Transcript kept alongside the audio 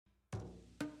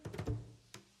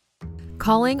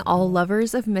Calling all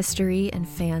lovers of mystery and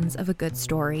fans of a good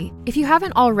story. If you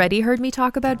haven't already heard me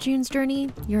talk about June's Journey,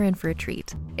 you're in for a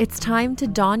treat. It's time to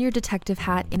don your detective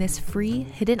hat in this free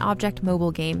hidden object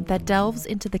mobile game that delves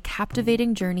into the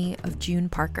captivating journey of June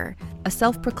Parker, a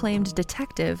self-proclaimed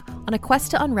detective on a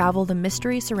quest to unravel the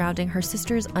mystery surrounding her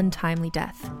sister's untimely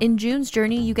death. In June's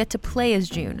Journey, you get to play as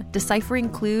June, deciphering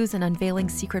clues and unveiling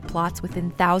secret plots within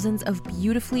thousands of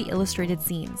beautifully illustrated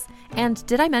scenes. And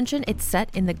did I mention it's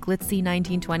set in the glitzy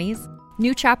 1920s?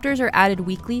 New chapters are added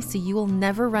weekly, so you will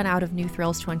never run out of new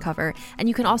thrills to uncover, and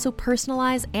you can also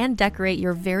personalize and decorate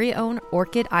your very own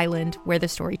Orchid Island where the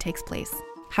story takes place.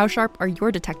 How sharp are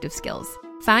your detective skills?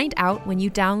 Find out when you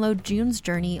download June's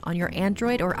Journey on your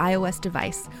Android or iOS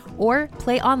device, or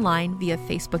play online via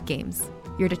Facebook Games.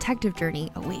 Your detective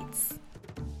journey awaits.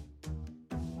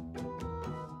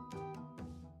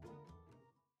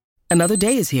 Another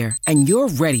day is here, and you're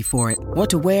ready for it.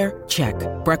 What to wear? Check.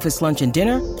 Breakfast, lunch, and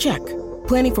dinner? Check.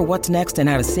 Planning for what's next and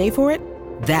how to save for it?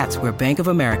 That's where Bank of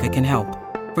America can help.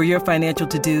 For your financial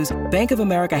to-dos, Bank of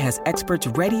America has experts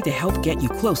ready to help get you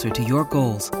closer to your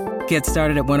goals. Get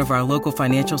started at one of our local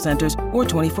financial centers or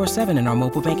 24/7 in our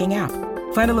mobile banking app.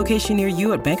 Find a location near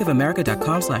you at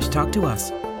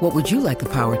bankofamerica.com/talktous. What would you like the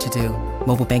power to do?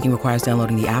 Mobile banking requires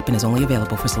downloading the app and is only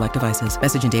available for select devices.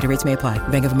 Message and data rates may apply.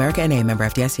 Bank of America N.A., member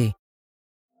FDIC.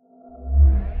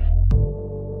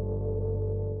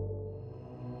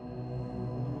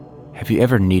 Have you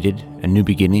ever needed a new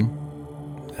beginning?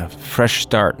 A fresh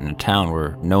start in a town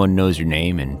where no one knows your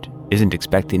name and isn't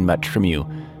expecting much from you,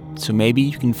 so maybe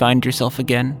you can find yourself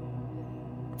again?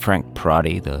 Frank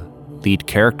Perotti, the lead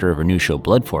character of our new show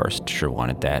Blood Forest, sure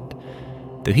wanted that.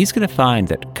 Though he's going to find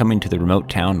that coming to the remote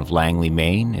town of Langley,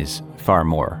 Maine is far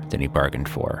more than he bargained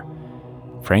for.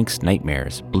 Frank's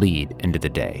nightmares bleed into the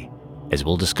day, as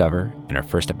we'll discover in our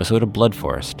first episode of Blood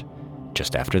Forest,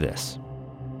 just after this.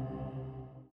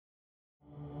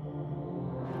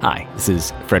 Hi, this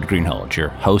is Fred Greenhalgh, your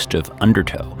host of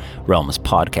Undertow, Realm's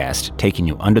podcast, taking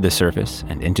you under the surface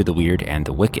and into the weird and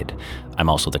the wicked. I'm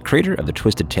also the creator of the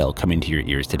twisted tale coming to your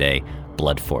ears today,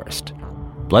 Blood Forest.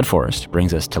 Blood Forest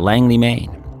brings us to Langley,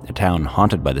 Maine, a town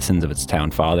haunted by the sins of its town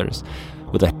fathers,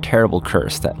 with a terrible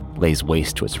curse that lays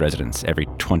waste to its residents every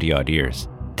 20-odd years.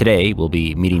 Today, we'll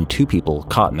be meeting two people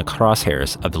caught in the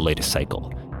crosshairs of the latest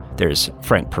cycle. There's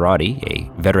Frank Perotti,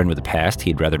 a veteran with a past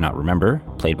he'd rather not remember,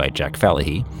 played by Jack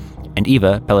Falahee, and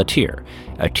Eva Pelletier,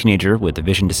 a teenager with a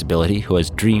vision disability who has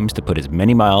dreams to put as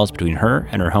many miles between her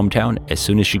and her hometown as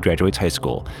soon as she graduates high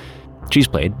school. She's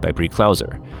played by Brie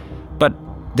Klauser. But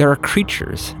there are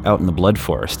creatures out in the Blood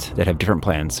Forest that have different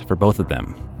plans for both of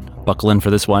them. Buckle in for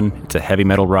this one. It's a heavy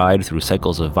metal ride through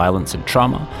cycles of violence and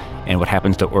trauma, and what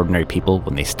happens to ordinary people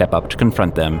when they step up to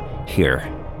confront them here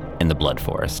in the Blood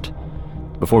Forest.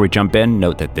 Before we jump in,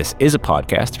 note that this is a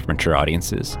podcast for mature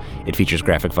audiences. It features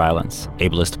graphic violence,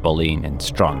 ableist bullying, and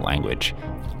strong language.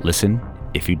 Listen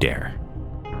if you dare.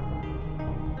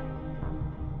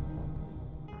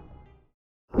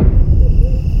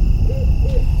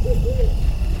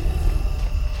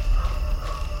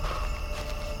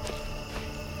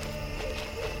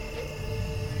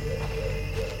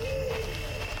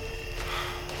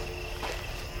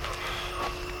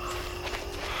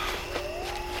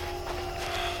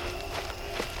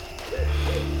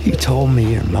 You told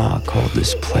me your ma called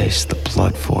this place the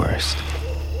Blood Forest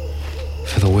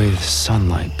for the way the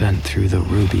sunlight bent through the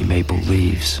ruby maple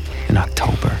leaves in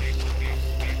October.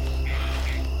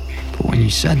 But when you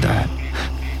said that,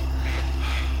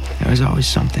 there was always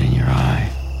something in your eye.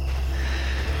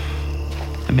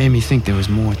 It made me think there was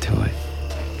more to it.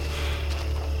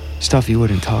 Stuff you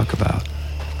wouldn't talk about,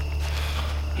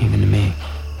 even to me.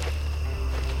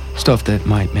 Stuff that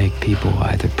might make people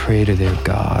either pray to their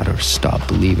God or stop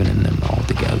believing in them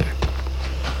altogether.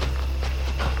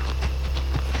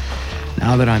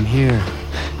 Now that I'm here,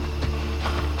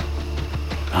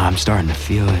 I'm starting to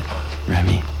feel it,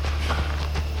 Remy.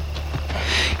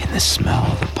 In the smell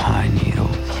of the pine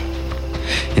needles,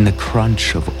 in the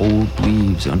crunch of old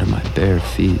leaves under my bare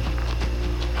feet.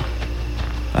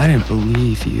 I didn't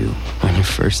believe you when you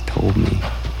first told me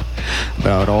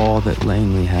about all that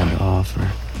Langley had to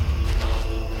offer.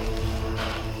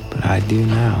 But I do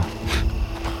now.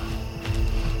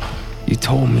 You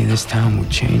told me this town would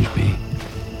change me.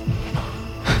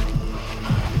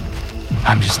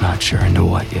 I'm just not sure into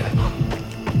what yet.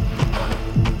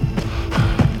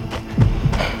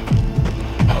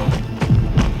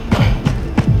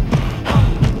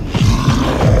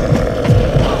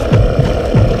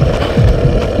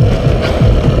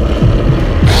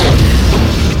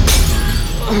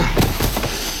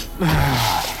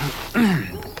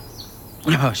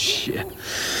 Oh, shit.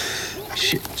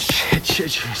 Shit.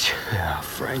 Yeah,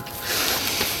 Frank.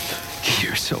 Get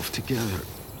yourself together.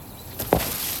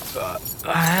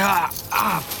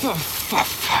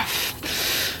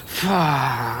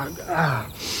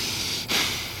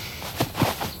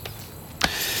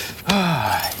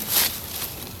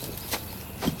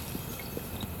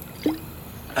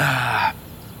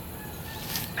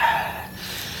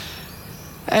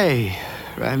 Hey,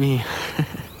 Remy.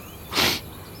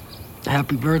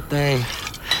 Happy birthday.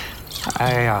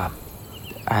 I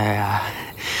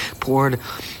poured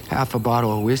half a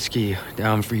bottle of whiskey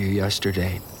down for you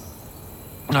yesterday.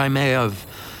 I may have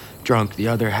drunk the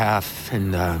other half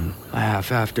and a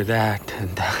half after that.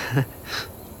 And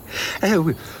hey,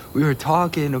 we were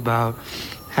talking about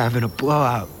having a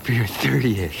blowout for your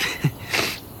 30th.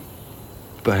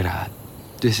 But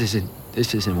this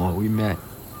isn't what we meant,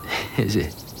 is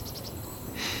it?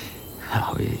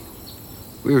 No,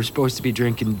 we were supposed to be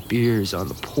drinking beers on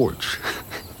the porch.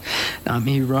 Not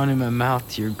me running my mouth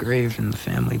to your grave in the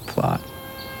family plot.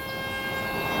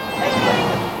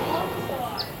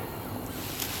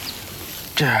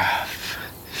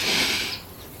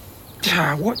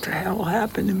 What the hell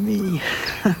happened to me?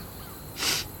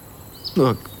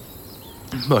 Look,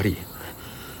 buddy,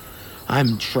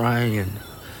 I'm trying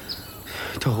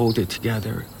to hold it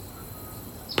together.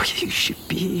 But you should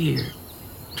be here,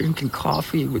 drinking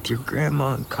coffee with your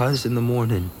grandma and cuz in the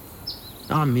morning.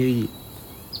 Not me.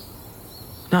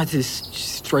 Not this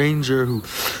stranger who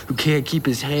can't keep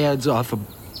his hands off a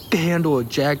handle of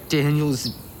Jack Daniels.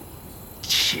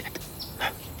 Shit.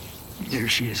 There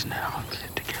she is now. Get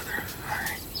it together.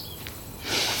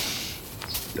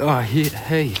 All right.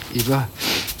 Hey, Eva.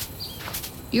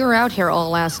 You were out here all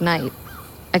last night.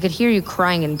 I could hear you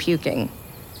crying and puking.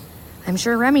 I'm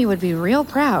sure Remy would be real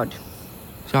proud.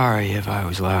 Sorry if I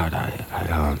was loud.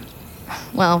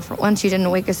 Well, for once you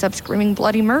didn't wake us up screaming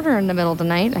bloody murder in the middle of the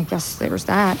night. I guess there was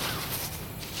that.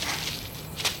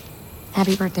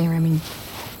 Happy birthday, Remy.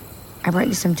 I brought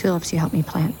you some tulips you helped me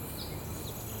plant.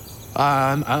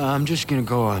 I'm just gonna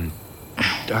go on.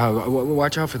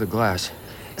 Watch out for the glass.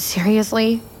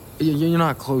 Seriously? You're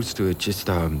not close to it. Just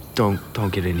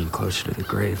don't get any closer to the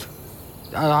grave.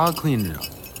 I'll clean it up.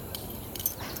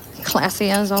 Classy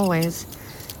as always.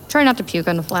 Try not to puke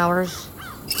on the flowers.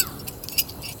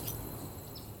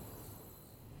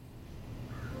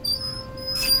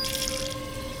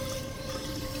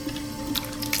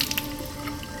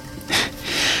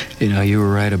 You know, you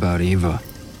were right about Eva.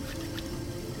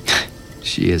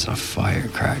 She is a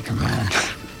firecracker, man.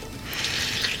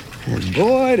 And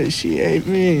boy, does she hate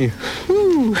me.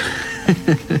 Whew.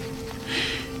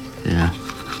 Yeah.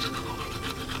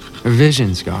 Her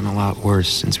vision's gotten a lot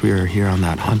worse since we were here on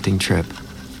that hunting trip.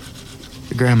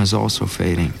 The grandma's also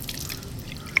fading.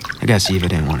 I guess Eva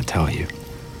didn't want to tell you.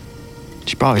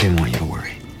 She probably didn't want you to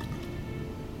worry.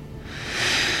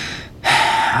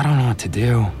 I don't know what to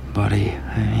do, buddy.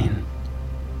 I mean,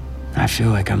 I feel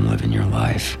like I'm living your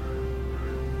life.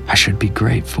 I should be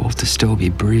grateful to still be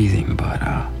breathing, but,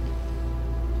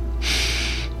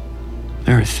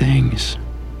 there are things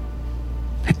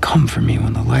that come for me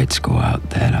when the lights go out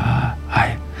that,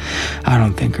 I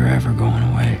don't think are ever going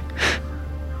away.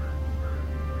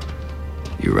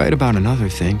 You're right about another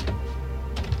thing.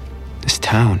 This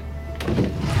town.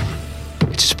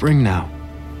 It's spring now.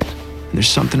 And there's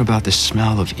something about the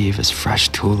smell of Eva's fresh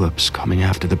tulips coming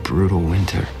after the brutal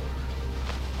winter.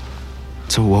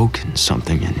 It's awoken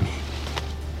something in me.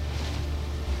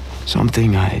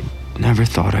 Something I never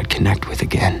thought I'd connect with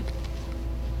again.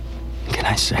 Can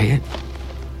I say it?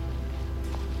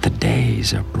 The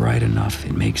days are bright enough,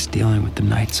 it makes dealing with the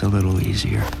nights a little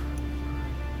easier.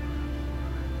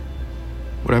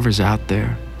 Whatever's out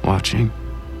there, watching,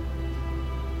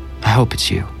 I hope it's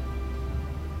you.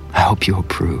 I hope you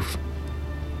approve.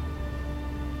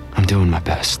 I'm doing my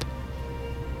best.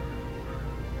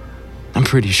 I'm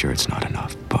pretty sure it's not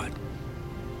enough, but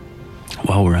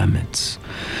well, Rem, it's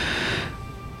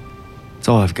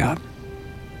all I've got.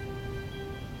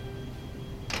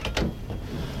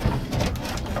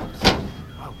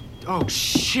 Oh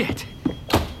shit!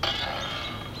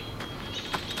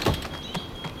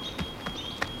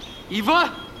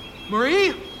 Eva?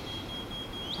 Marie?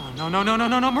 Oh, no,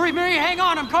 Marie, hang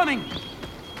on, I'm coming!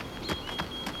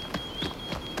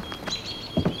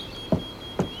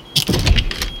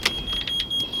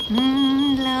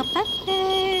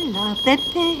 La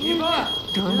Pepe,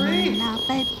 Marie? La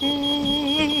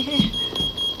Pepe.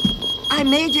 I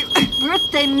made you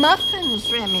birthday muffins,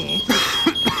 Remy.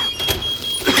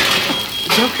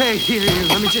 It's okay, here,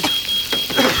 let me just...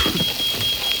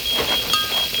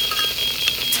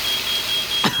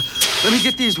 Let me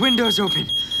get these windows open.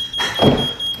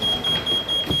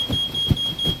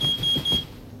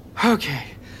 Okay.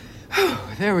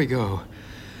 There we go.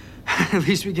 At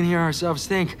least we can hear ourselves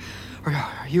think.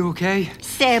 Are you okay?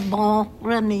 C'est bon,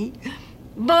 Remy.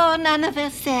 Bon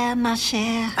anniversaire, ma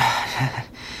chère.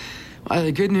 Well,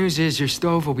 the good news is your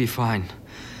stove will be fine.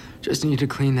 Just need to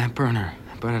clean that burner.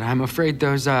 But I'm afraid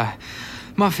those,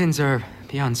 muffins are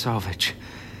beyond salvage.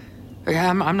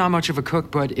 I'm not much of a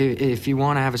cook, but if you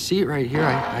want to have a seat right here,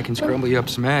 I can scramble you up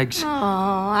some eggs. Oh,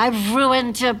 I've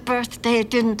ruined your birthday,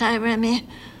 didn't I, Remy?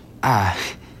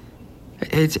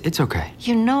 It's okay.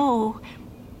 You know,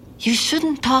 you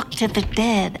shouldn't talk to the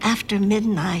dead after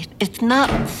midnight. It's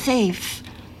not safe.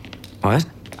 What?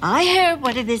 I hear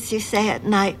what it is you say at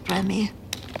night, Remy.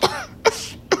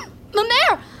 Ma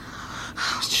mère!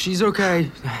 She's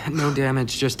okay. No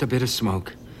damage, just a bit of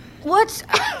smoke. What's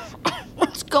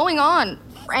going on,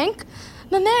 Frank?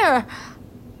 Ma mère!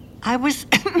 I was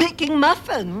making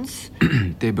muffins.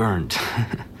 They burned.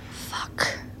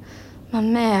 Fuck. Ma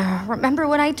mère, remember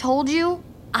what I told you?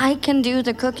 I can do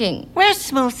the cooking. Where's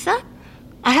Smoosa?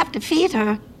 I have to feed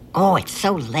her. Oh, it's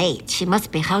so late. She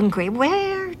must be hungry.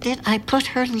 Where did I put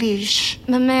her leash?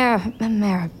 Ma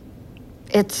mère,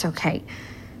 it's okay.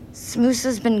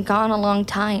 Smoosa's been gone a long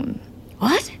time.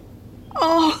 What?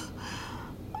 Oh,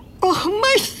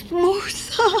 my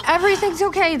Smoosa. Everything's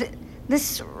okay.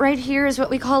 This right here is what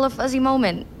we call a fuzzy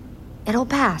moment. It'll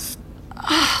pass.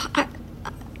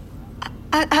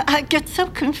 I get so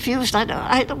confused.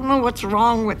 I don't know what's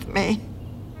wrong with me.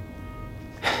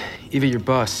 Eva, your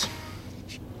bus.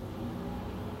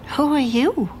 Who are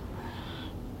you?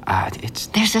 It's...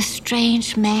 There's a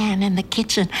strange man in the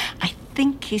kitchen. I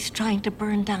think he's trying to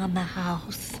burn down the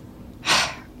house.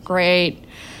 Great.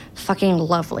 Fucking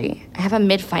lovely. I have a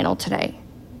mid-final today.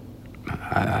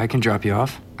 I can drop you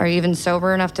off. Are you even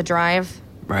sober enough to drive?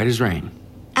 Right as rain.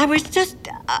 I was just...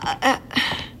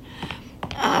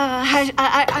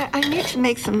 I need to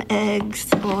make some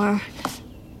eggs, or...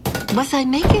 Was I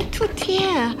making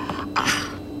tortilla?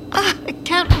 I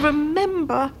can't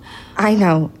remember. I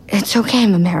know. It's okay,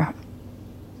 Mamera.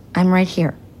 I'm right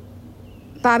here.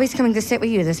 Bobby's coming to sit with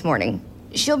you this morning.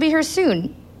 She'll be here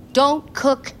soon. Don't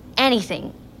cook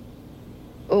anything.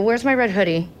 Where's my red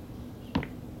hoodie?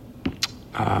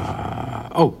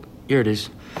 Oh, here it is.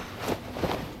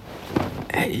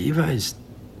 Hey, Eva, is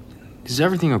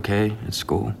everything okay at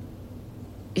school?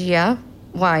 Yeah?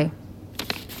 Why?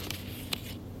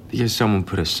 Because someone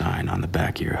put a sign on the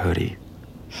back of your hoodie.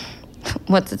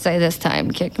 What's it say this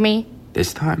time? Kick me?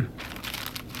 This time?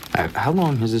 How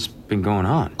long has this been going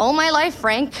on? All my life,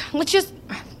 Frank. Let's just...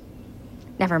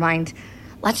 Never mind.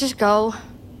 Let's just go.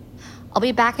 I'll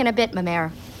be back in a bit,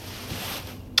 Mamere.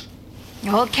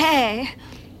 Okay.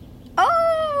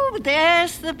 Oh,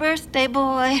 there's the birthday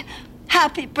boy.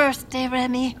 Happy birthday,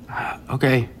 Remy.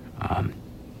 Okay.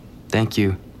 Thank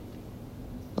you.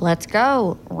 Let's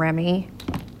go, Remy.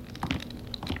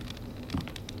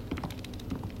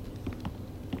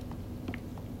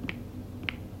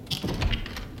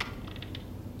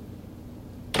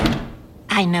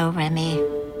 I know, Remy.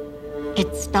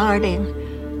 It's starting.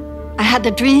 I had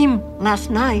the dream last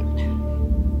night.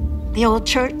 The old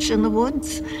church in the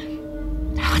woods.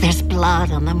 Oh, there's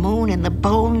blood on the moon and the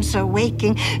bones are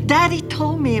waking. Daddy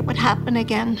told me it would happen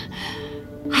again.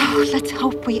 Oh, let's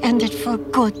hope we end it for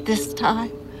good this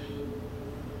time.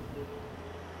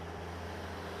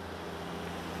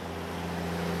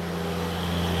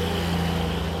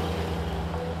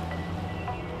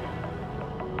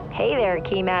 Hey there,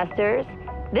 Keymasters.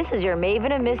 This is your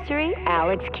Maven of Mystery,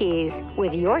 Alex Keys,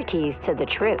 with your keys to the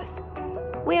truth.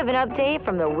 We have an update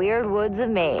from the weird woods of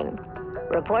Maine.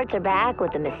 Reports are back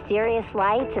with the mysterious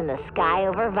lights in the sky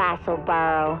over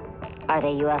Vassalboro. Are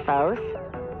they UFOs?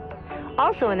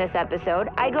 Also in this episode,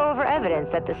 I go over evidence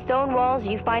that the stone walls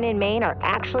you find in Maine are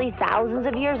actually thousands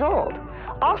of years old.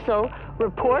 Also,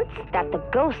 reports that the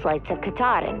ghost lights of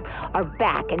Katahdin are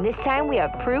back, and this time we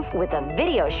have proof with a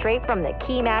video straight from the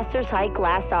Keymasters hike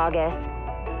last August.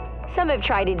 Some have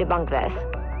tried to debunk this,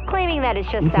 claiming that it's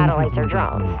just satellites or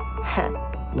drones.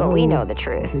 But we know the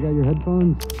truth. You got your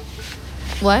headphones?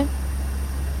 What?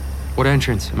 What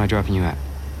entrance am I dropping you at?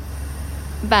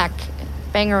 Back.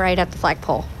 Banger right at the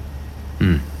flagpole.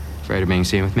 Afraid of being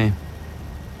seen with me?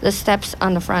 The steps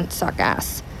on the front suck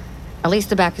ass. At least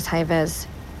the back is high vis.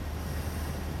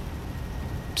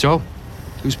 So,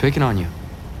 who's picking on you?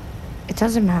 It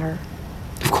doesn't matter.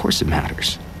 Of course it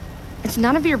matters. It's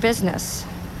none of your business.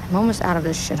 I'm almost out of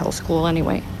this shithole school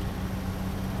anyway.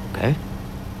 Okay.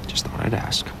 Just thought I'd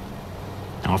ask.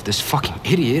 Now, if this fucking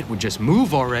idiot would just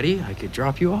move already, I could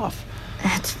drop you off.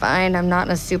 It's fine. I'm not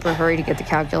in a super hurry to get to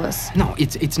calculus. No,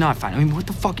 it's not fine. I mean, what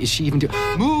the fuck is she even doing?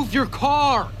 Move your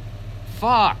car!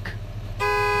 Fuck!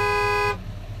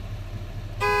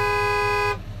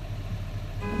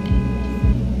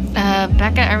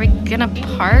 Becca, are we gonna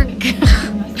park?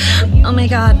 Oh my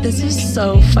god, this is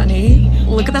so funny.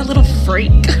 Look at that little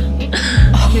freak.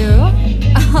 Who?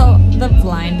 Oh, the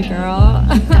blind girl.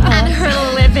 And her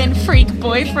live-in freak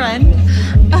boyfriend.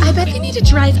 I bet they need to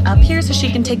drive up here so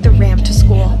she can take the ramp to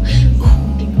school.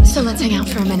 So let's hang out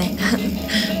for a minute.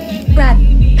 Brad,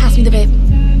 pass me the vape.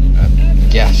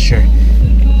 Yeah, sure.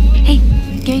 Hey,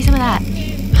 give me some of that.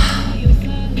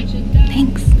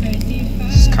 Thanks.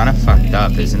 This is kind of fucked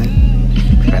up, isn't it?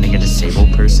 Preventing a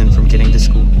disabled person from getting to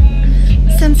school.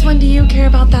 Since when do you care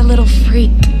about that little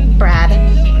freak, Brad?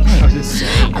 I was just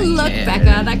saying. Look,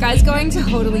 Becca, that guy's going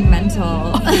totally mental.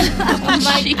 Oh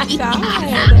my god.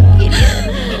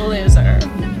 Loser.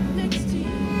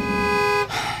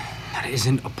 That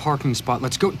isn't a parking spot.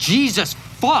 Let's go. Jesus,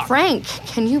 fuck! Frank,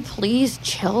 can you please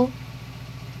chill?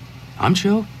 I'm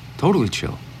chill. Totally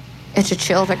chill. It's a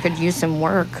chill that could use some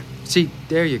work. See,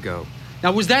 there you go.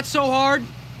 Now, was that so hard?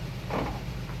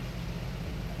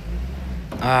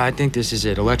 I think this is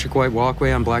it. Electric white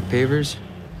walkway on black pavers.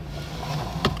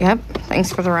 Yep,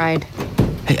 thanks for the ride.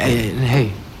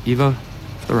 Hey, Eva,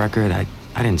 for the record, I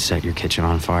didn't set your kitchen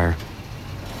on fire.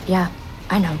 Yeah,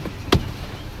 I know.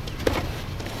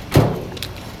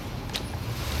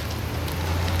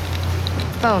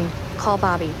 Phone, call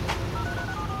Bobby.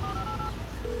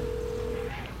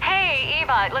 Hey,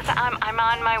 Eva, listen, I'm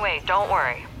on my way. Don't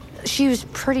worry. She was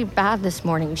pretty bad this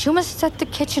morning. She almost set the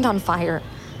kitchen on fire.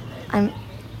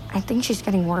 I think she's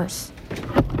getting worse.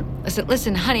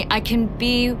 Listen, honey, I can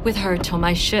be with her till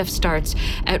my shift starts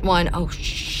at 1. Oh,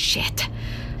 shit.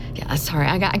 Yeah, sorry,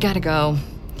 I gotta go.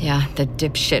 Yeah, the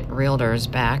dipshit realtor's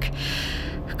back.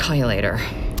 I'll call you later.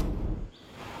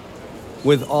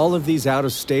 With all of these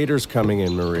out-of-staters coming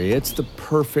in, Marie, it's the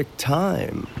perfect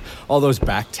time. All those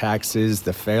back taxes,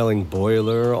 the failing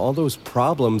boiler, all those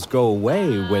problems go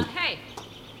away when... Hey,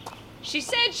 she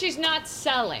said she's not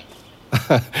selling.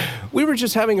 We were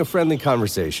just having a friendly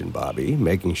conversation, Bobby,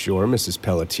 making sure Mrs.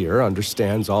 Pelletier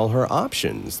understands all her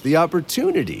options, the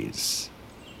opportunities.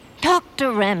 Talk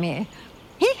to Remy.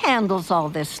 He handles all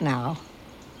this now.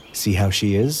 See how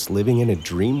she is, living in a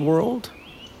dream world?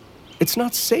 It's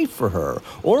not safe for her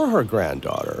or her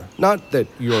granddaughter. Not that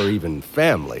you're even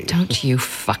family. Don't you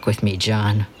fuck with me,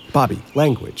 John. Bobby,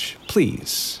 language,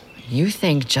 please. You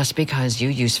think just because you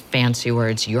use fancy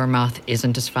words, your mouth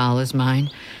isn't as foul as mine?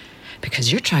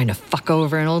 Because you're trying to fuck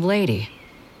over an old lady.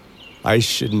 I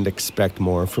shouldn't expect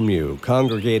more from you,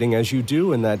 congregating as you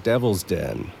do in that devil's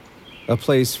den. A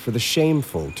place for the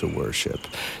shameful to worship,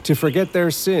 to forget their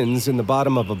sins in the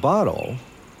bottom of a bottle,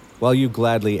 while you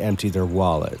gladly empty their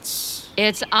wallets.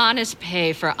 It's honest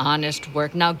pay for honest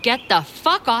work. Now get the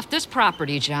fuck off this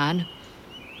property, John.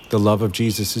 The love of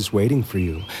Jesus is waiting for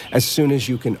you, as soon as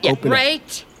you can open it.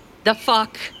 Right the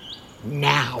fuck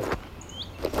now.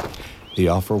 The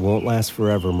offer won't last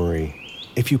forever, Marie.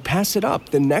 If you pass it up,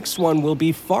 the next one will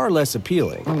be far less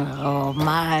appealing. Oh,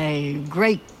 my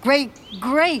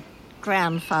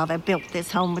great-great-great-grandfather built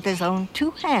this home with his own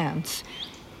 2 hands.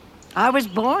 I was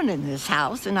born in this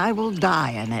house, and I will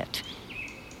die in it.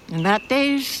 And that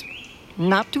day's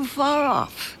not too far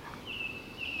off.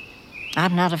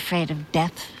 I'm not afraid of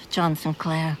death, John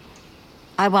Sinclair.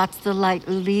 I watched the light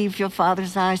leave your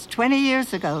father's eyes 20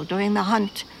 years ago during the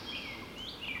hunt.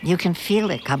 You can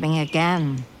feel it coming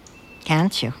again,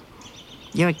 can't you?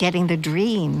 You're getting the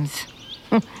dreams,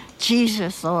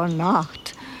 Jesus or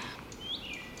not.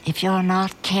 If you're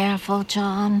not careful,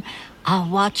 John, I'll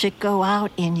watch it go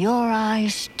out in your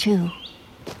eyes, too.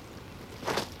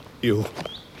 You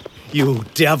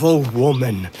devil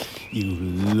woman. You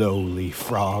lowly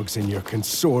frogs, and you're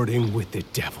consorting with the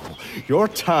devil. Your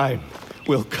time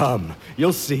will come.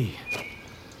 You'll see.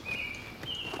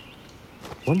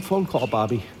 One phone call,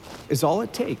 Bobby, is all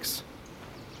it takes.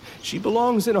 She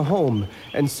belongs in a home,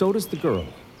 and so does the girl.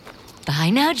 Bye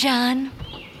now, John.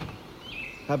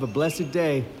 Have a blessed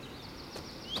day.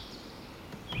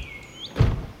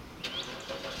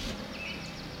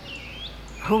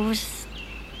 Who's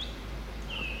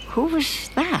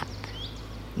that?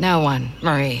 No one,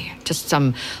 Marie. Just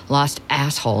some lost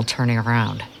asshole turning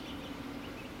around.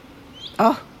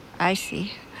 Oh, I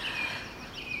see.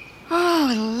 Oh,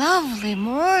 a lovely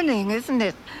morning, isn't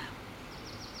it?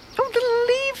 Oh, the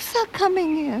leaves are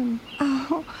coming in.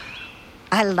 Oh,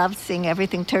 I love seeing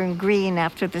everything turn green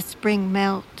after the spring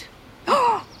melt.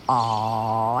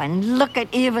 Oh, and look at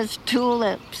Eva's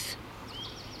tulips.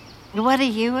 What are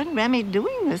you and Remy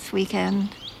doing this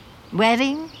weekend?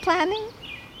 Wedding planning?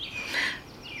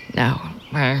 No,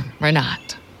 we're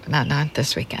not. Not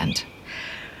this weekend.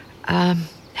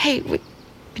 Hey,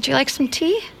 would you like some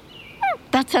tea?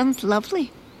 That sounds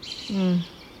lovely.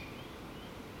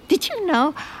 Did you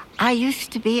know I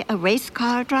used to be a race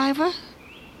car driver?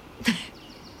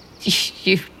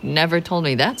 You never told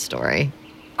me that story.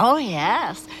 Oh,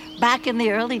 yes. Back in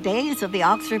the early days of the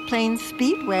Oxford Plains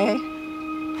Speedway.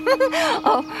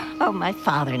 Oh, my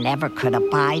father never could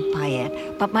abide by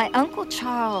it, but my Uncle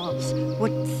Charles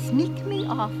would sneak me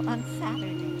off on Saturday.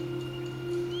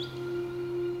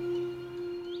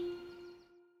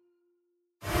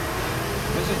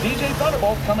 This is DJ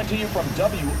Thunderbolt coming to you from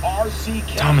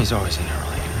WRCK. Tommy's always in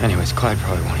early. Anyways, Clyde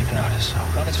probably won't even notice. So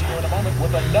Coming to you in a moment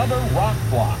with another rock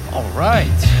block. all right.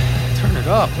 Turn it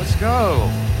up. Let's go.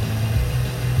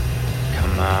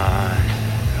 Come on.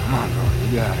 Come on, bro.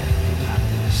 You got it. You got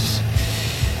this.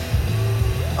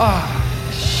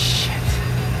 Oh, shit.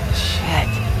 Shit.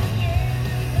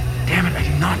 Damn it, I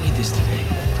do not need this today.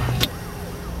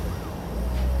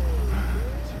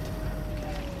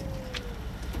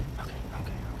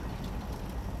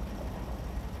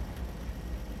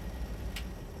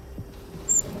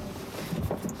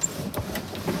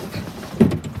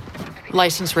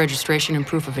 License, registration, and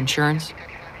proof of insurance.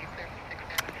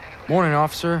 Morning,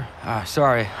 officer.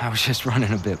 Sorry, I was just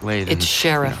running a bit late. It's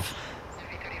Sheriff.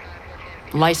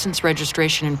 License,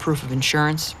 registration, and proof of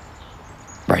insurance.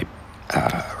 Right.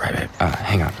 Right.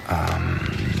 Hang on.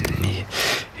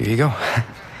 Here you go.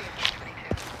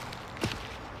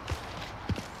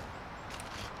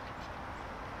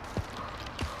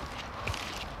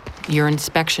 Your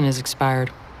inspection is expired.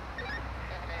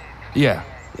 Yeah.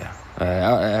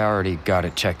 I already got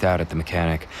it checked out at the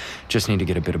mechanic. Just need to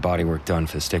get a bit of body work done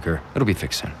for the sticker. It'll be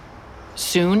fixed soon.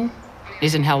 Soon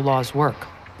isn't how laws work.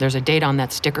 There's a date on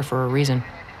that sticker for a reason.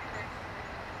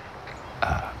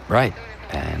 Right.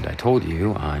 And I told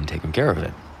you I'm taking care of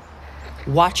it.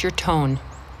 Watch your tone,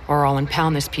 or I'll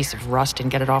impound this piece of rust and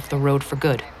get it off the road for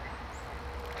good.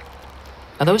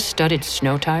 Are those studded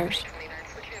snow tires?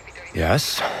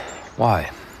 Yes?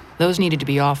 Why? Those needed to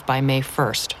be off by May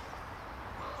 1st.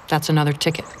 That's another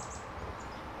ticket.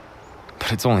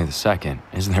 But it's only the 2nd.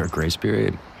 Isn't there a grace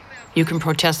period? You can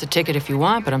protest the ticket if you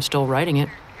want, but I'm still writing it.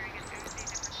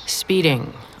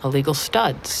 Speeding, illegal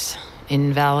studs,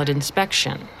 invalid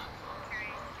inspection.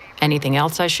 Anything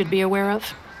else I should be aware of?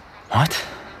 What?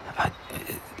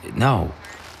 No.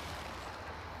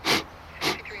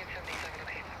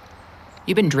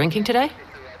 You been drinking today?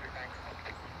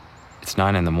 It's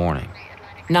 9 in the morning.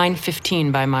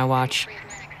 9:15 by my watch.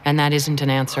 And that isn't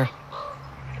an answer.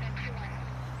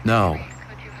 No.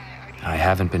 I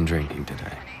haven't been drinking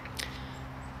today.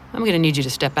 I'm gonna need you to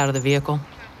step out of the vehicle.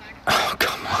 Oh,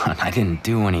 come on. I didn't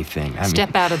do anything.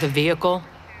 Step out of the vehicle.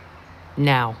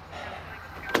 Now.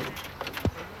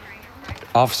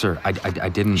 Officer, I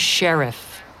didn't...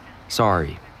 Sheriff.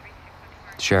 Sorry.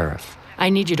 Sheriff. I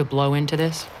need you to blow into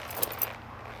this.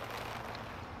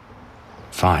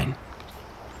 Fine.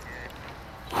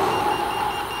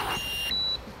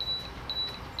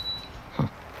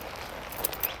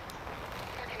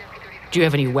 Do you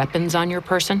have any weapons on your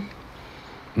person?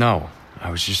 No.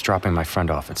 I was just dropping my friend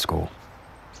off at school.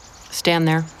 Stand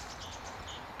there.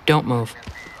 Don't move.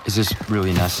 Is this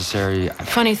really necessary?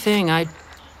 Funny thing, I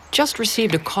just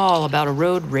received a call about a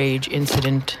road rage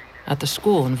incident at the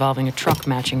school involving a truck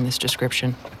matching this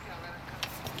description.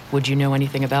 Would you know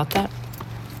anything about that?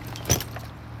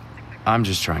 I'm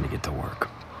just trying to get to work.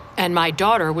 And my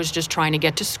daughter was just trying to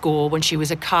get to school when she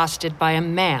was accosted by a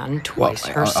man twice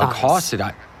her size. Accosted?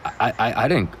 I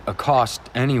didn't accost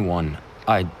anyone.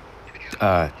 I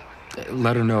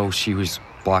let her know she was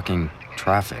blocking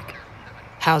traffic.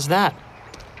 How's that?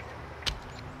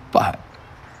 But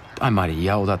I might have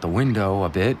yelled out the window a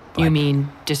bit. You mean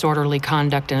disorderly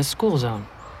conduct in a school zone?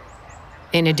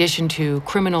 In addition to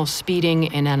criminal speeding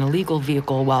in an illegal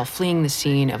vehicle while fleeing the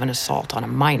scene of an assault on a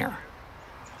minor.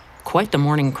 Quite the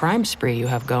morning crime spree you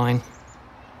have going.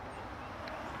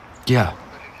 Yeah.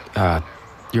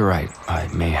 You're right. I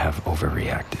may have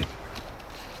overreacted.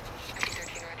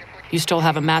 You still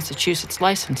have a Massachusetts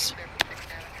license.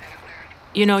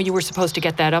 You know, you were supposed to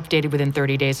get that updated within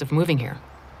 30 days of moving here.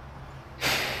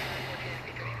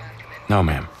 No,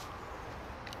 ma'am.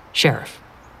 Sheriff.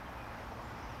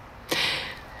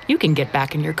 You can get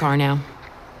back in your car now.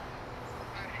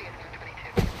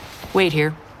 Wait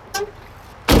here.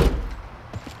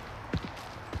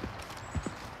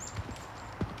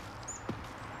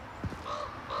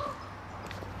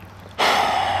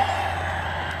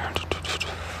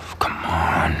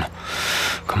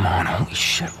 Come on, holy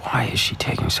shit, why is she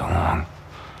taking so long?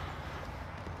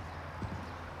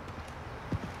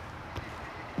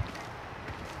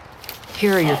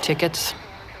 Here are your tickets.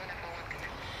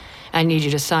 I need you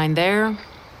to sign there,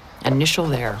 initial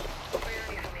there.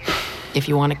 If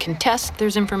you want to contest,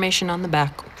 there's information on the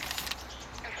back.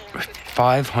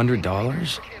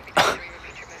 $500?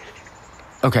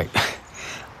 Okay,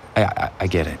 I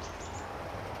get it.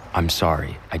 I'm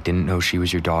sorry. I didn't know she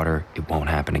was your daughter. It won't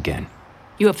happen again.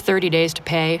 You have 30 days to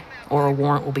pay, or a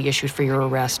warrant will be issued for your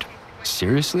arrest.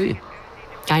 Seriously?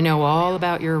 I know all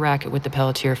about your racket with the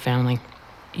Pelletier family.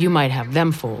 You might have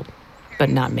them fooled, but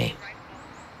not me.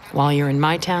 While you're in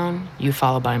my town, you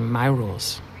follow by my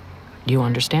rules. You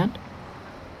understand?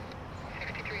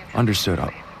 Understood.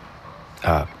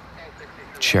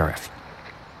 Sheriff.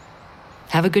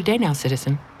 Have a good day now,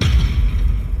 citizen.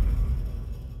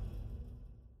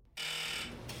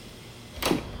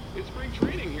 It's spring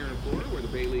training here in Florida, where the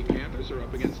Bay League Panthers are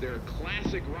up against their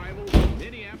classic rivals,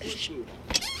 Minneapolis Blue.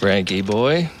 Frankie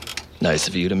boy, nice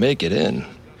of you to make it in.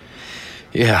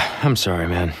 Yeah, I'm sorry,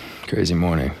 man. Crazy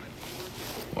morning.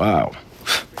 Wow.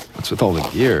 What's with all the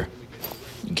gear?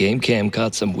 Game cam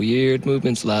caught some weird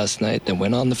movements last night that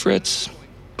went on the fritz.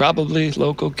 Probably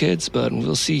local kids, but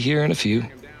we'll see here in a few.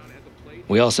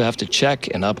 We also have to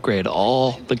check and upgrade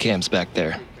all the cams back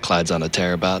there. Clyde's on a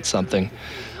tear about something.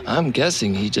 I'm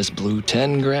guessing he just blew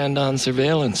 10 grand on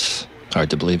surveillance.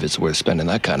 Hard to believe it's worth spending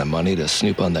that kind of money to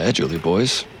snoop on the Edgerly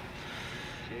boys.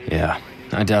 Yeah,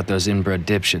 I doubt those inbred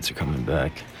dipshits are coming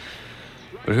back.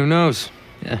 But who knows?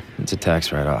 Yeah, it's a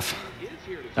tax write-off.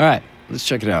 All right, let's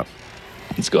check it out.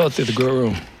 Let's go through the grow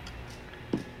room.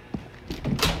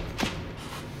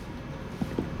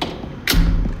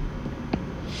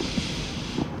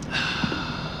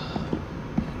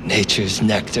 Nature's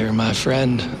nectar, my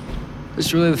friend.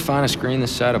 This really the finest green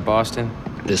this side of Boston?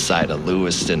 This side of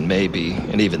Lewiston, maybe,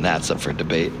 and even that's up for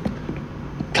debate.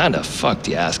 Kinda fucked,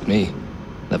 you ask me.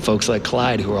 That folks like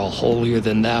Clyde, who are all holier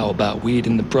than thou about weed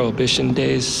in the Prohibition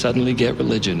days, suddenly get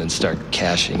religion and start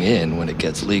cashing in when it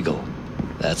gets legal.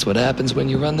 That's what happens when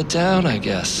you run the town, I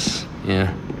guess.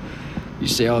 Yeah. You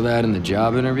say all that in the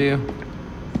job interview?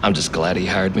 I'm just glad he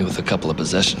hired me with a couple of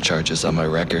possession charges on my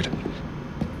record.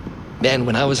 Man,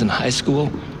 when I was in high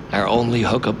school, our only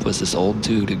hookup was this old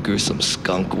dude who grew some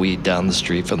skunk weed down the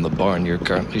street from the barn you're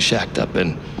currently shacked up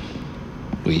in.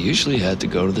 We usually had to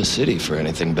go to the city for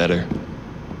anything better.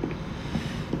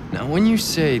 Now, when you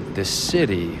say the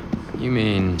city, you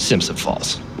mean... Simpson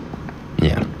Falls.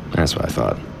 Yeah, that's what I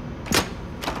thought.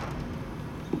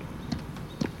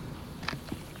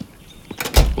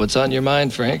 What's on your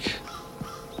mind, Frank?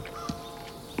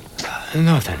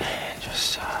 Nothing.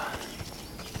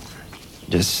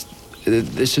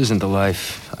 This isn't the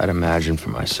life I'd imagined for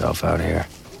myself out here.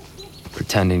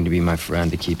 Pretending to be my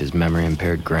friend to keep his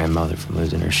memory-impaired grandmother from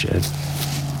losing her shit.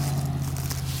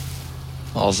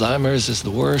 Alzheimer's is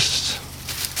the worst.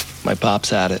 My pops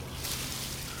had it.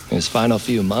 In his final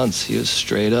few months, he was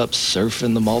straight up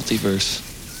surfing the multiverse.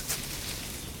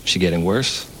 She getting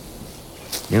worse?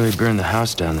 Nearly burned the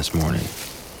house down this morning.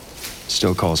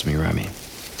 Still calls me Remy.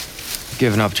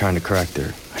 Given up trying to correct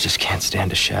her. I just can't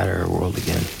stand to shatter her world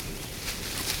again.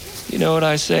 You know what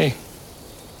I say?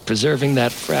 Preserving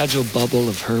that fragile bubble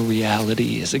of her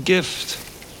reality is a gift.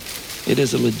 It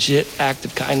is a legit act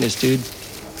of kindness, dude.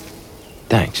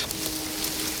 Thanks.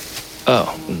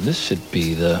 Oh, this should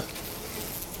be the...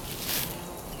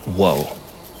 Whoa.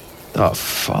 The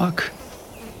fuck?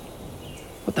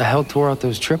 What the hell tore out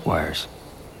those tripwires?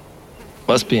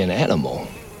 Must be an animal.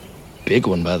 Big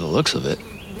one by the looks of it.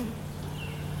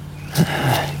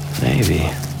 Maybe.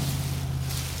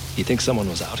 You think someone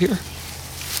was out here?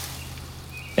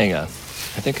 Hang on.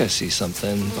 I think I see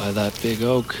something by that big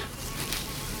oak.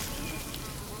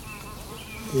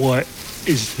 What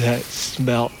is that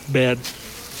smell, man?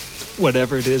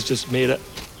 Whatever it is just made it.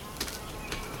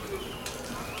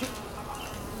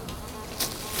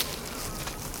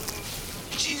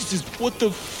 Jesus, what the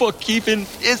fuck even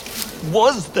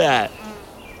was that?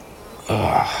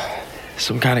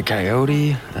 Some kind of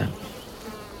coyote?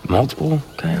 Multiple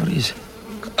coyotes?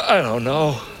 I don't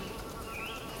know.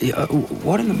 Yeah,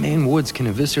 what in the Maine woods can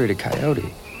eviscerate a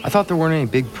coyote? I thought there weren't any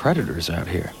big predators out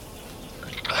here.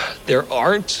 There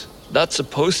aren't. Not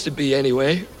supposed to be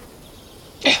anyway.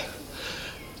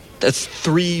 That's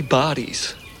 3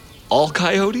 bodies. All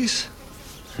coyotes?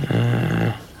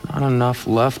 Not enough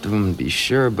left of them to be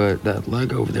sure, but that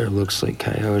leg over there looks like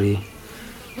coyote.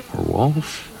 Or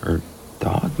wolf? Or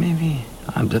dog, maybe?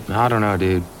 I don't know,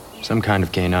 dude. Some kind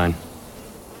of canine.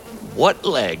 What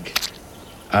leg?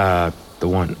 The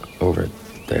one over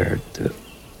there.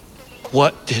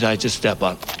 What did I just step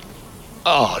on?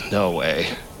 Oh, no way.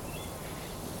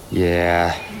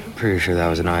 Yeah, pretty sure that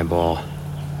was an eyeball.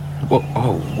 Whoa,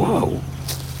 oh, whoa.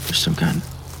 There's some kind...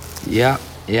 Yeah,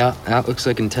 that looks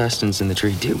like intestines in the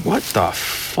tree. Dude, what the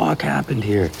fuck happened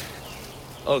here?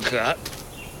 Oh, God.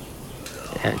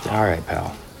 Yeah, all right,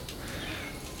 pal.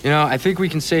 You know, I think we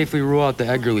can safely rule out the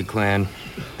Eggerly clan.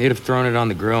 They'd have thrown it on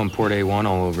the grill and poured A1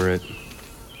 all over it.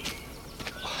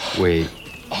 Wait.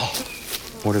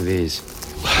 What are these?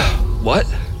 What?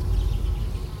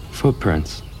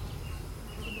 Footprints.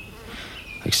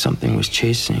 Like something was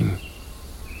chasing.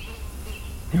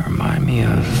 They remind me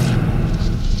of...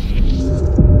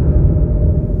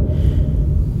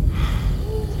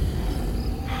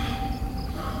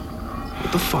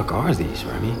 What the fuck are these,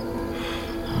 Remy?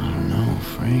 I don't know,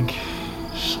 Frank.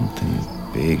 Something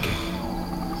big.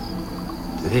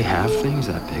 Do they have things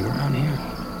that big around here?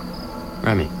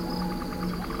 Remy.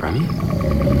 Remy?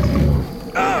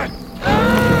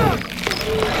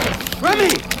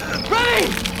 Remy!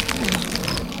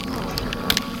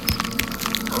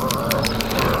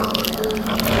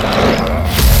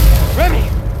 Remy!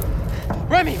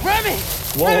 Remy! Remy!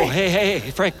 Whoa, Remy!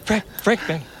 Hey, Frank,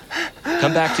 man.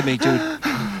 Come back to me, dude.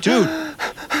 Dude!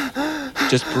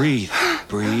 Just breathe.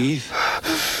 Breathe.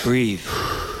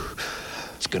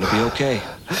 It's gonna be okay.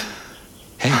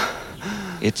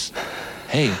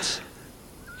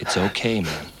 It's okay,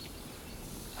 man.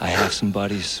 I have some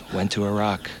buddies, went to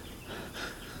Iraq.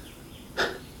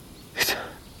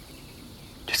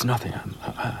 It's nothing.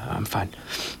 I'm fine.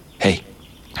 Hey,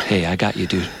 I got you,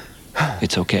 dude.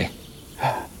 It's okay.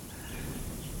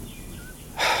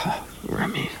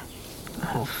 Remy.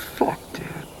 Oh, fuck, dude.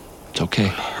 It's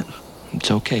okay.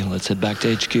 It's okay. Let's head back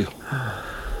to HQ.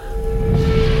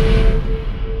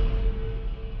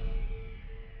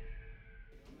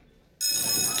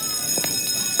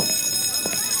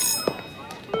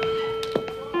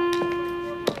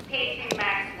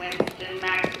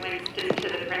 Max Winston to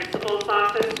the principal's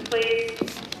office,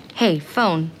 please. Hey,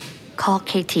 phone. Call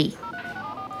KT.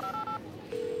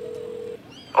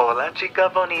 Hola,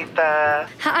 chica bonita.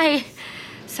 Hi.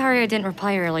 Sorry I didn't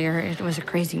reply earlier. It was a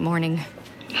crazy morning.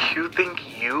 You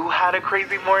think you had a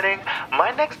crazy morning?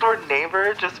 My next door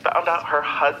neighbor just found out her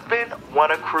husband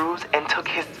won a cruise and took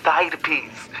his side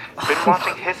piece. Been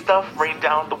watching his stuff rain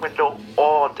down the window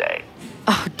all day.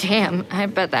 Oh, damn. I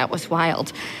bet that was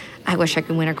wild. I wish I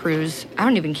could win a cruise. I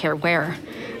don't even care where.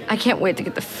 I can't wait to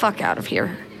get the fuck out of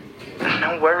here.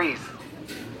 No worries.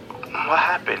 What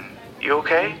happened? You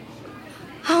okay?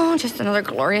 Oh, just another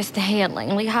glorious day at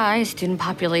Langley High. Student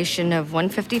population of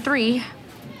 153.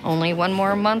 Only one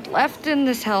more month left in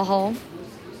this hellhole.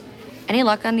 Any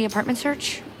luck on the apartment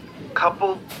search?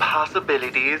 Couple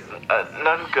possibilities.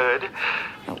 None good.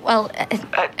 Well...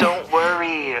 don't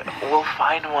worry. We'll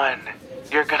find one.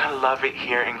 You're gonna love it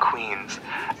here in Queens.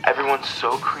 Everyone's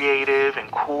so creative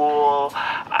and cool.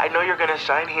 I know you're gonna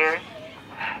shine here.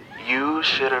 You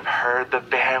should have heard the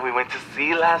band we went to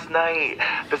see last night.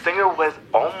 The singer was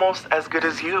almost as good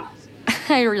as you.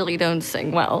 I really don't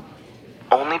sing well.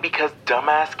 Only because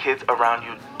dumbass kids around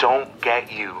you don't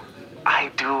get you. I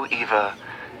do, Eva.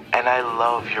 And I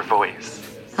love your voice.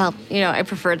 Well, I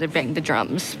prefer to bang the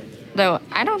drums. Though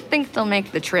I don't think they'll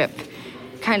make the trip.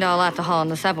 Kinda all at the hall on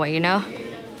the subway,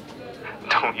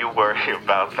 Don't you worry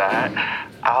about that.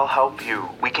 I'll help you.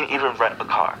 We can even rent a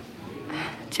car.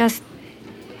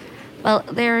 Well,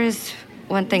 there is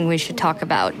one thing we should talk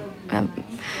about,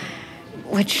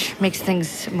 which makes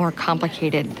things more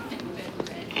complicated.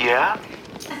 Yeah?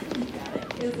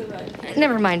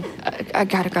 Never mind. I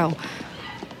gotta go.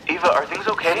 Eva, are things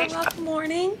okay? Rough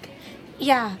morning?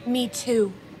 Yeah, me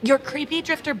too. Your creepy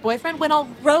drifter boyfriend went all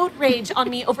road rage on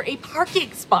me over a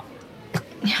parking spot.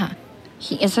 Yeah,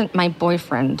 he isn't my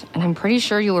boyfriend, and I'm pretty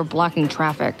sure you were blocking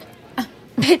traffic.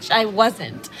 Bitch, I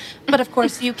wasn't. But of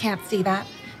course you can't see that.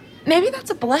 Maybe that's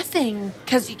a blessing,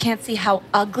 because you can't see how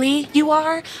ugly you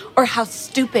are or how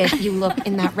stupid you look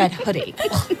in that red hoodie.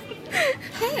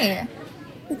 Hey,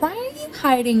 why are you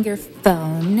hiding your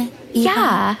phone, Eva?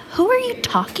 Yeah, who are you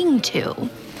talking to?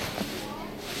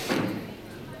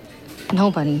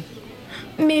 Nobody.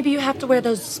 Maybe you have to wear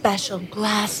those special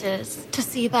glasses to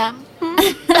see them.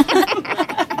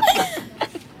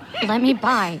 Let me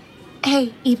by.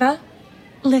 Hey, Eva,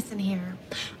 listen here.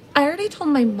 I already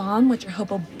told my mom what your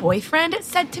hobo boyfriend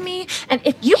said to me, and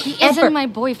if you He isn't my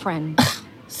boyfriend.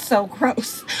 So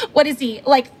gross. What is he,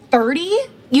 like 30?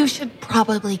 You should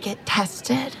probably get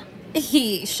tested.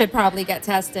 He should probably get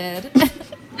tested.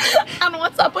 And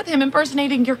what's up with him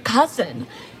impersonating your cousin?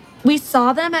 We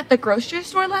saw them at the grocery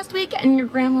store last week, and your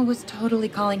grandma was totally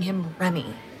calling him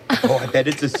Remy. Oh, I bet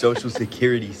it's a social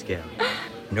security scam.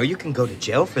 You can go to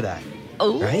jail for that.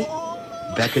 Oh. Right?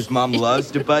 Becca's mom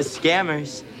loves to bust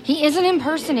scammers. He isn't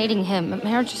impersonating him.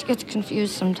 Mare just gets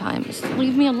confused sometimes.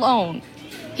 Leave me alone.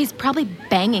 He's probably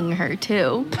banging her,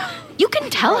 too. You can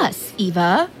tell us,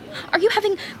 Eva. Are you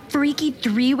having freaky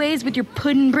three-ways with your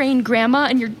puddin'-brain grandma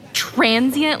and your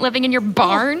transient living in your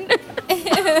barn? Ew,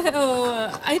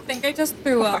 I think I just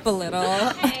threw up a little.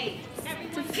 Hey,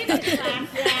 everyone, get the class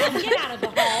down. Get out of the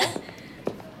hall.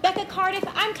 Becca Cardiff,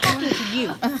 I'm talking to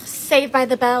you. Saved by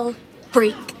the bell,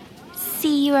 freak.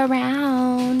 See you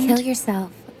around. Kill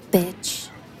yourself, bitch.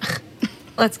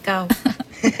 Let's go.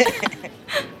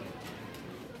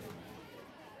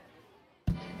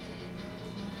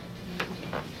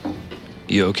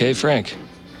 You okay, Frank?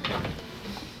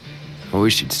 I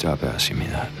wish you'd stop asking me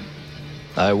that.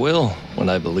 I will, when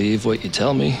I believe what you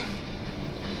tell me.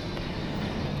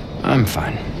 I'm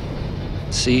fine.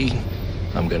 See,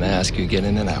 I'm gonna ask you again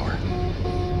in an hour.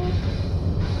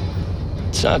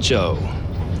 Sancho,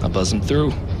 I'll buzz him through.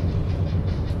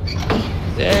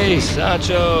 Hey,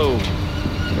 Sancho!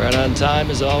 Right on time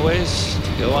as always.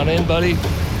 Go on in, buddy.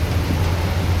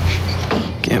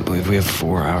 Can't believe we have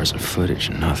 4 hours of footage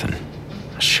and nothing.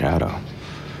 A shadow.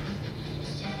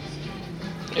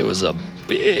 It was a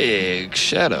big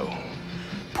shadow.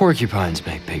 Porcupines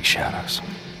make big shadows.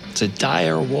 It's a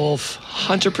dire wolf,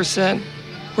 100%.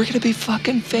 We're gonna be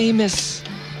fucking famous.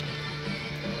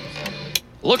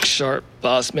 Look sharp,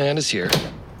 boss man is here.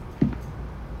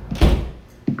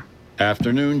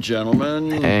 Afternoon, gentlemen.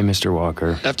 Hey, Mr.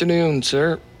 Walker. Afternoon,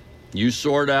 sir. You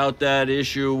sort out that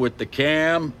issue with the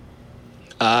cam?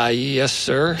 Yes,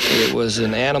 sir. It was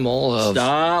an animal of...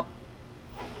 Stop.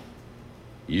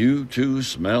 You two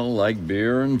smell like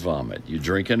beer and vomit. You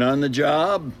drinking on the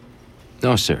job?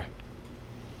 No, sir.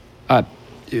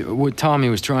 What Tommy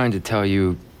was trying to tell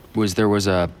you was there was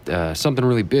something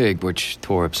really big which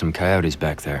tore up some coyotes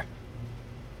back there.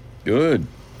 Good.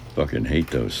 Fucking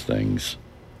hate those things.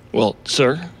 Well,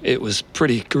 sir, it was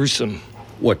pretty gruesome.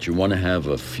 What, you want to have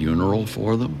a funeral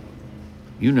for them?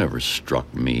 You never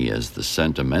struck me as the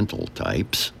sentimental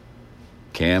types.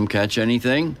 Cam catch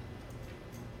anything?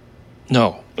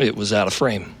 No, it was out of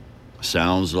frame.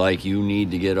 Sounds like you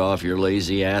need to get off your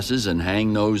lazy asses and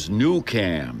hang those new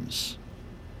cams.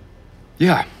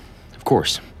 Yeah, of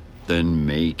course. Then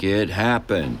make it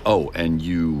happen. Oh, and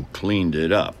you cleaned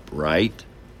it up, right?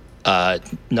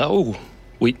 No.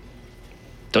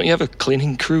 Don't you have a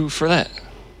cleaning crew for that?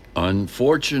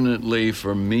 Unfortunately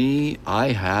for me,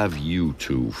 I have you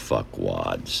two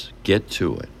fuckwads. Get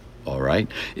to it, all right?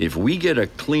 If we get a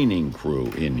cleaning crew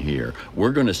in here,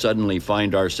 we're gonna suddenly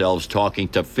find ourselves talking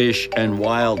to fish and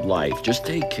wildlife. Just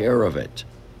take care of it.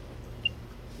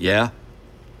 Yeah?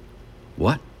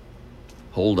 What?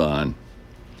 Hold on.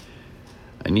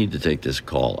 I need to take this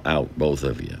call out, both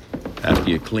of you. After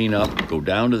you clean up, go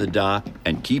down to the dock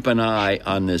and keep an eye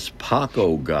on this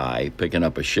Paco guy picking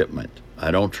up a shipment.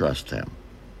 I don't trust him.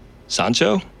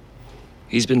 Sancho?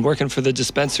 He's been working for the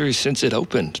dispensary since it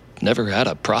opened. Never had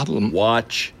a problem.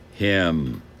 Watch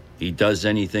him. He does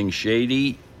anything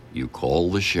shady, you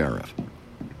call the sheriff.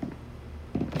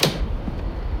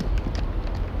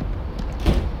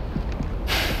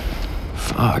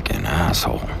 Fucking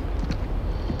asshole.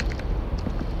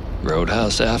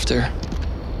 Roadhouse after?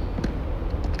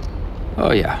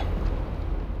 Oh, yeah.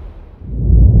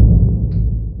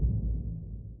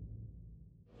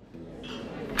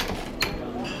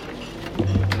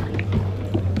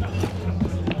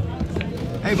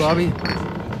 Hey, Bobby.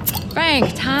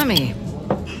 Frank, Tommy.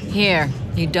 Here,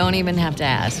 you don't even have to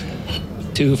ask.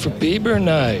 2 for Bieber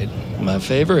night. My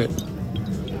favorite.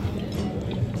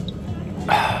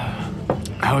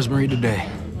 How's Marie today?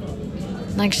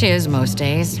 Like she is most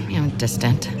days,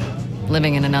 distant,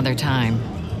 living in another time.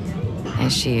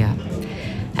 And she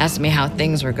asked me how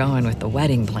things were going with the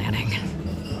wedding planning.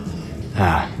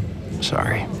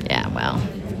 Sorry. Yeah, well,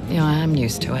 I'm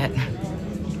used to it.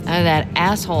 That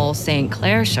asshole St.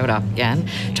 Clair showed up again,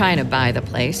 trying to buy the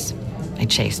place. I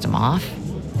chased him off.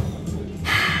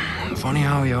 Funny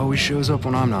how he always shows up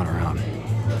when I'm not around.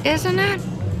 Isn't it?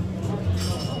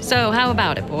 So how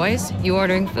about it, boys? You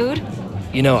ordering food?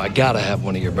 I gotta have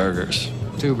one of your burgers.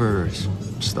 2 burgers.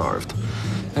 Starved.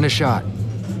 And a shot.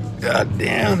 God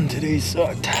damn, today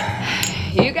sucked.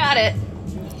 You got it.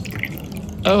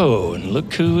 Oh, and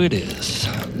look who it is.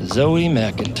 Zoe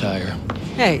McIntyre.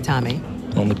 Hey, Tommy.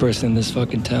 Only person in this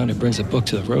fucking town who brings a book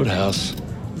to the Roadhouse.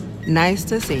 Nice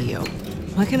to see you.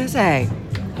 What can I say?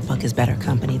 A book is better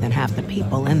company than half the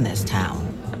people in this town.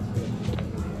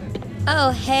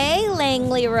 Oh, hey,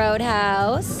 Langley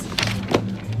Roadhouse.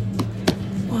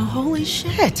 Well, holy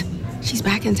shit. She's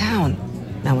back in town.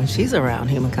 Now, when she's around,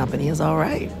 human company is all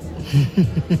right.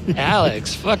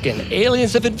 Alex, fucking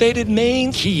aliens have invaded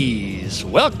Maine Keys.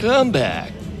 Welcome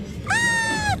back.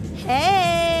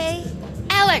 Hey.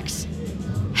 Alex.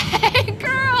 Hey,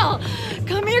 girl.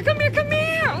 Come here. Give me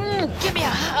a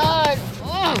hug.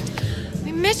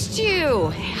 We missed you.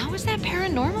 How was was that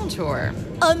paranormal tour?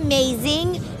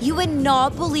 Amazing. You would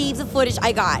not believe the footage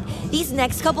I got. These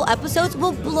next couple episodes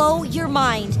will blow your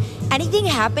mind. Anything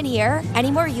happen here?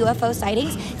 Any more UFO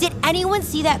sightings? Did anyone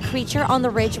see that creature on the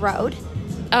Ridge Road?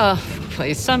 Oh,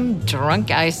 please. Some drunk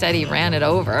guy said he ran it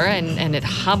over and it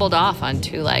hobbled off on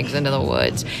 2 legs into the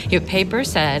woods. Your paper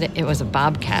said it was a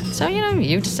bobcat. So,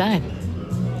 you decide.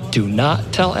 Do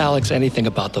not tell Alex anything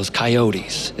about those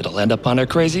coyotes. It'll end up on our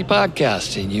crazy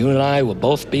podcast, and you and I will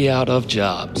both be out of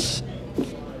jobs.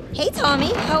 Hey,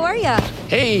 Tommy. How are ya?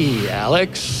 Hey,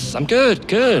 Alex. I'm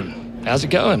good. How's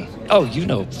it going? Oh, you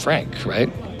know Frank, right?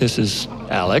 This is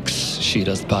Alex. She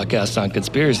does the podcast on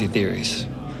conspiracy theories.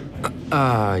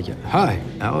 Yeah. Hi,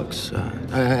 Alex.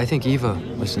 I think Eva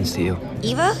listens to you.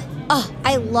 Eva? Oh,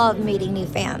 I love meeting new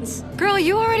fans. Girl,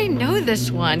 you already know this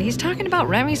one. He's talking about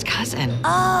Remy's cousin.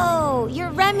 Oh,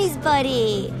 you're Remy's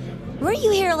buddy. Were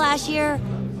you here last year?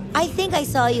 I think I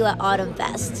saw you at Autumn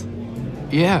Fest.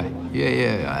 Yeah.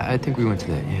 I think we went to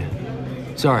that,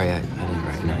 yeah. Sorry, I didn't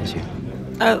recognize you.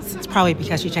 Oh, it's probably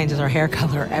because she changes her hair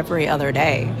color every other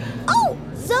day. Oh,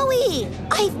 Zoe!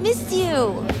 I've missed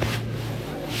you.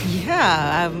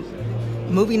 Yeah,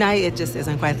 movie night, it just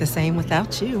isn't quite the same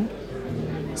without you.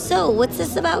 So, what's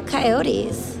this about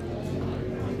coyotes?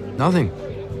 Nothing.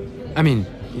 I mean,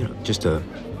 just a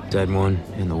dead one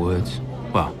in the woods.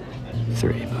 Well,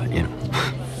 3, but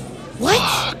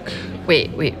What?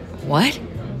 Wait, what?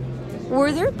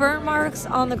 Were there burn marks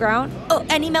on the ground? Oh,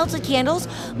 any melted candles?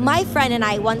 My friend and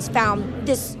I once found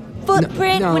this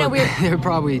footprint when we were... They're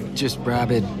probably just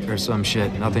rabbit or some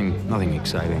shit. Nothing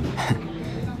exciting.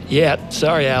 Yeah,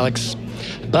 sorry, Alex.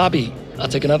 Bobby, I'll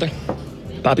take another.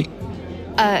 Bobby.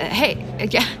 Hey,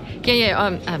 yeah,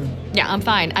 I'm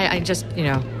fine. I just,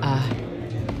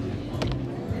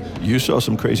 You saw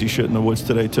some crazy shit in the woods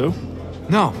today, too?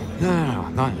 No,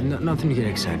 nothing to get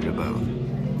excited about.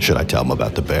 Should I tell them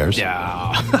about the bears?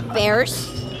 Yeah. Bears?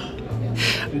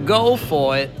 Go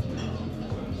for it.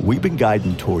 We've been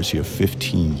guiding tours here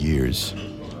 15 years.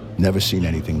 Never seen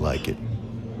anything like it.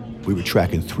 We were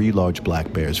tracking 3 large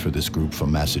black bears for this group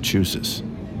from Massachusetts.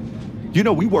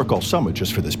 We work all summer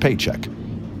just for this paycheck.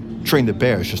 Train the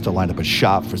bears just to line up a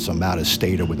shop for some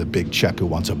out-of-stater with a big check who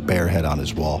wants a bear head on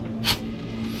his wall.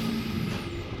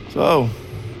 So,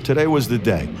 today was the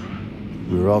day.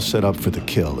 We were all set up for the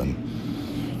kill, and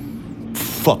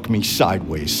fuck me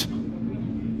sideways.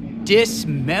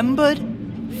 Dismembered?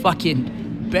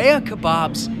 Fucking bear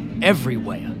kebabs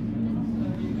everywhere.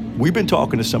 We've been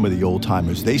talking to some of the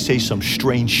old-timers. They say some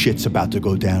strange shit's about to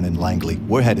go down in Langley.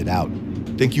 We're headed out.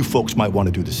 Think you folks might want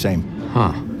to do the same.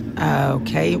 Huh.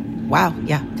 Okay. Wow.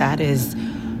 Yeah, that is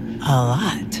a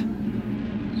lot.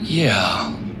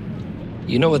 Yeah.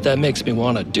 You know what that makes me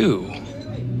want to do?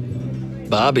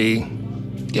 Bobby,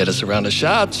 get us a round of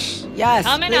shots. Yes,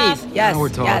 Coming please. up. Yes, Now we're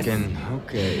talking. Yes.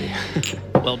 Okay.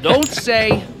 Well, don't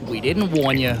say we didn't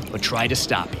warn you or try to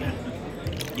stop you.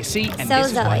 You see, and So, this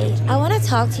is Zoe, why... I want to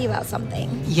talk to you about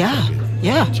something. Yeah.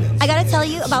 I gotta tell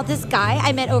you about this guy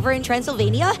I met over in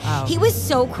Transylvania. Oh. He was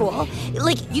so cool.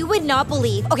 Like, you would not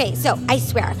believe. Okay, so, I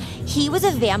swear, he was a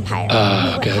vampire.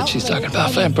 Oh, We were God, out she's late talking about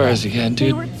and vampires again,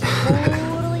 They dude. were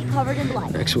totally covered in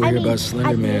blood. Next we'll hear about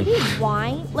Slender Man. I made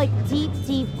wine, like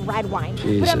deep red wine.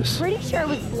 But I'm Jesus. pretty sure it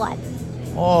was blood.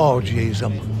 Oh, jeez,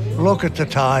 look at the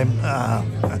time.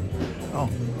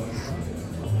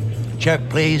 Check,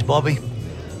 please, Bobby.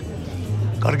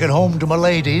 Gotta get home to my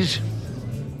ladies.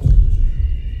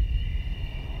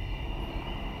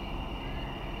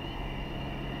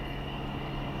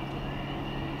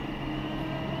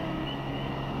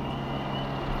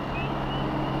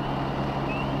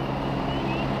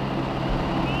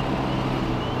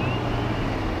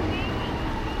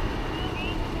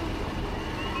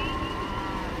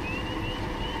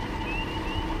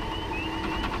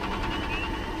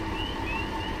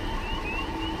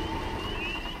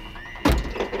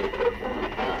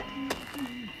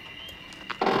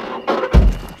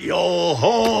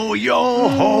 Yo-ho,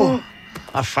 yo-ho.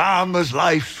 A farmer's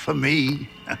life for me.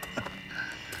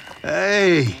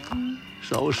 Hey,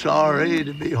 so sorry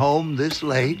to be home this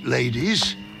late,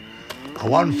 ladies. I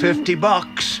won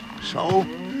 $50, so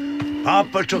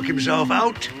Papa took himself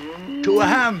out to a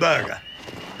hamburger.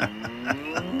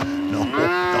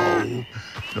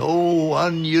 No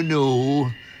one you knew,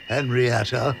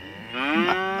 Henrietta.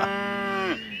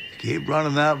 Keep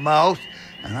running that mouth,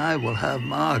 and I will have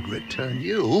Margaret turn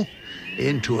you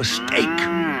into a steak.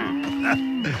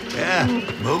 Yeah,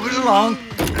 move it along.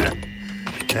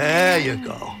 There you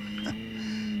go.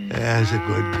 There's a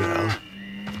good girl.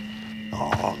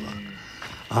 Oh,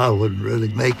 I would really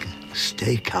make a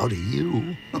steak out of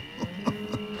you.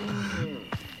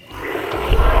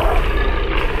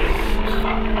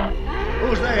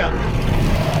 almost there.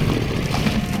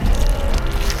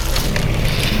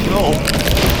 No.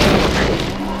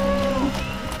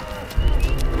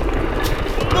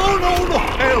 No.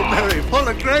 Hail Mary, full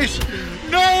of grace.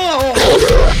 No!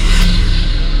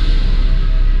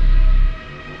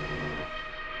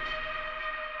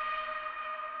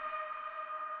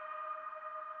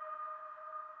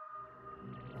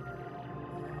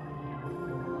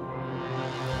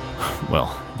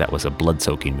 Well, that was a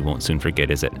blood-soaking we won't soon forget,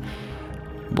 is it?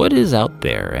 What is out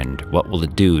there, and what will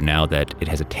it do now that it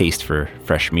has a taste for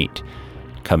fresh meat?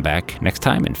 Come back next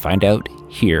time and find out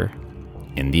here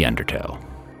in the Undertow.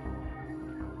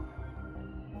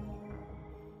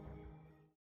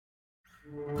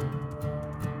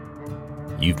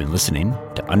 You've been listening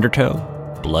to Undertow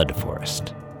Blood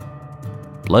Forest.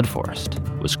 Blood Forest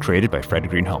was created by Fred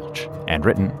Greenhalgh and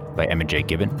written by Emma J.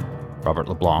 Gibbon, Robert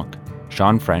LeBlanc,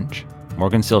 Sean French,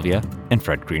 Morgan Sylvia, and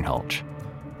Fred Greenhalgh.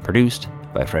 Produced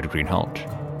by Fred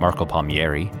Greenhalgh, Marco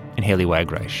Palmieri, and Haley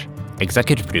Wagreich.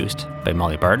 Executive produced by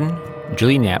Molly Barton,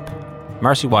 Julian Yap,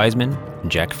 Marcy Wiseman,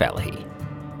 and Jack Falahee.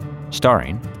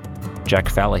 Starring Jack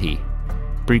Falahee,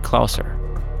 Brie Klauser,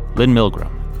 Lynn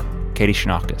Milgram, Katie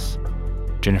Shinakis,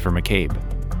 Jennifer McCabe,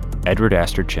 Edward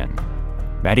Astor Chin,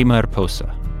 Maddie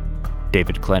Mariposa,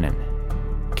 David Glennon,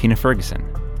 Keena Ferguson,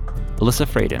 Alyssa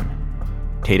Fraden,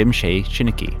 Tatum Shea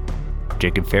Shinicki,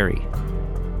 Jacob Ferry,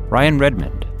 Ryan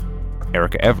Redmond,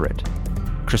 Erica Everett,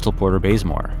 Crystal Porter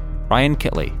Bazemore, Ryan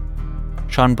Kitley,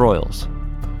 Sean Broyles,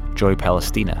 Joy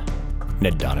Palestina,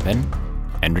 Ned Donovan,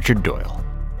 and Richard Doyle.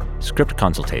 Script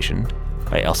consultation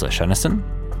by Elsa Shunnison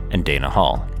and Dana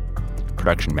Hall.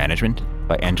 Production management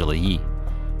by Angela Yee.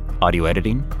 Audio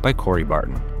editing by Corey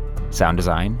Barton. Sound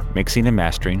design, mixing, and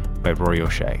mastering by Rory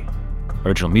O'Shea.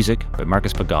 Original music by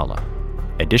Marcus Bagala.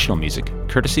 Additional music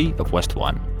courtesy of West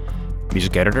One.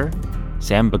 Music editor,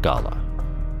 Sam Bagala.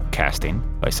 Casting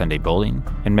by Sunday Bowling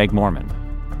and Meg Morman.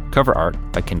 Cover art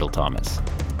by Kendall Thomas.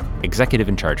 Executive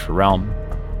in charge for Realm,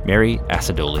 Mary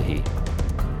Asadolahi.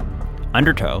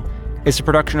 Undertow is a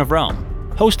production of Realm,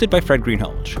 hosted by Fred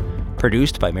Greenhalgh.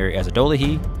 Produced by Mary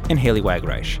Asadolahi and Haley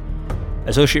Wagreich.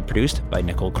 Associate produced by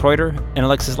Nicole Kreuter and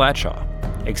Alexis Latshaw.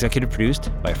 Executive produced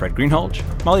by Fred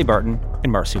Greenhalgh, Molly Barton,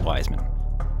 and Marcy Wiseman.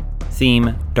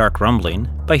 Theme, Dark Rumbling,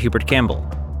 by Hubert Campbell.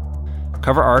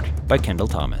 Cover art by Kendall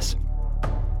Thomas.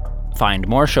 Find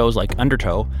more shows like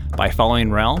Undertow by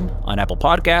following Realm on Apple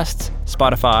Podcasts,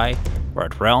 Spotify, or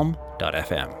at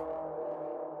realm.fm.